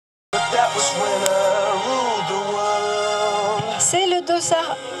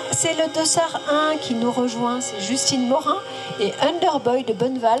C'est le dossard 1 qui nous rejoint, c'est Justine Morin et Underboy de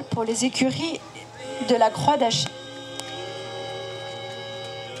Bonneval pour les écuries de la Croix d'Achy.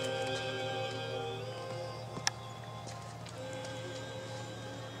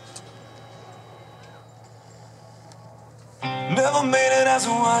 Never made it as a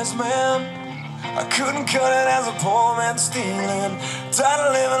wise man. I couldn't cut it as a poor man stealing. Tired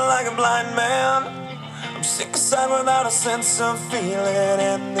of living like a blind man. I'm sick aside without a sense of feeling.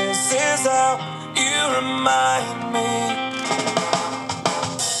 And this is how you remind me.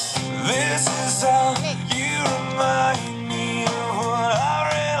 This is how you remind me of what I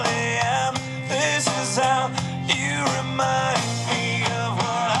really am. This is how you remind me of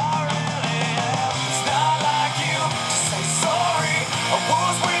what I really am. It's not like you to say sorry. I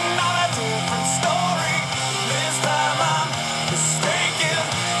was waiting on a different story. This time I'm mistaken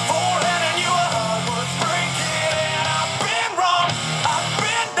for letting you a heart worth breaking. And I've been wrong, I've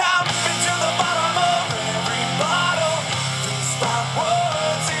been down, been to the bottom of every bottle. These five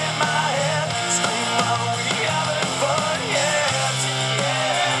words in my head scream while we haven't fun yet.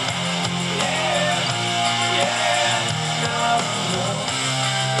 Yeah, yeah, yeah, no, no.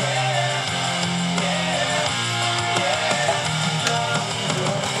 Yeah, yeah, yeah, no, no.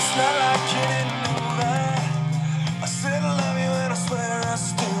 It's not like you didn't know that I said I love you and I swear I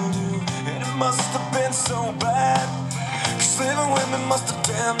still do. And it must have been so bad, 'cause living with me must have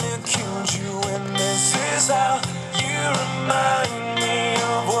damn near killed you. And this is how you remind me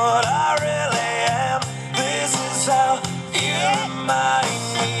of what I